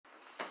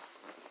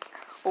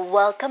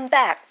Welcome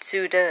back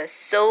to the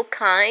So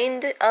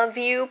Kind of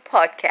You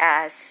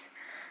podcast.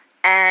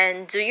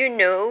 And do you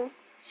know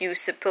you're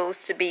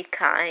supposed to be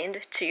kind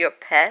to your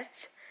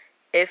pet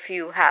if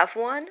you have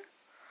one?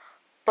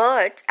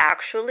 But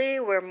actually,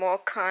 we're more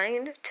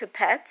kind to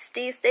pets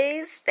these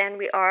days than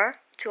we are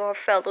to our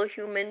fellow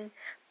human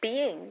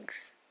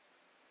beings.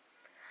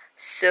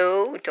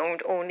 So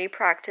don't only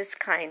practice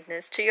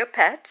kindness to your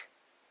pet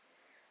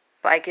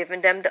by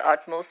giving them the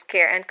utmost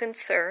care and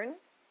concern,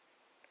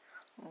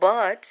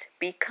 but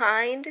be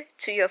kind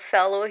to your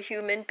fellow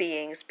human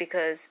beings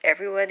because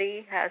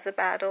everybody has a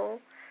battle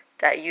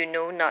that you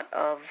know not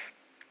of.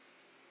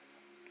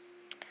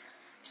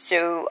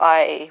 So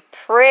I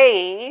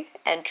pray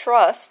and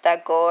trust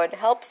that God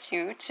helps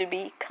you to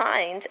be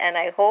kind, and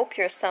I hope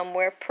you're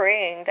somewhere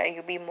praying that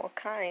you be more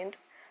kind.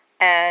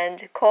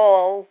 And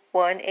call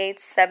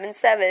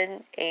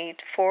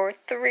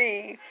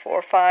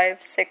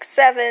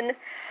 1-877-843-4567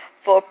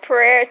 for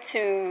prayer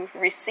to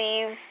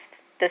receive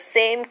the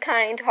same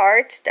kind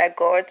heart that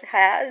God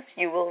has.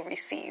 You will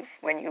receive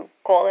when you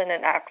call in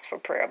and ask for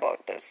prayer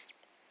about this.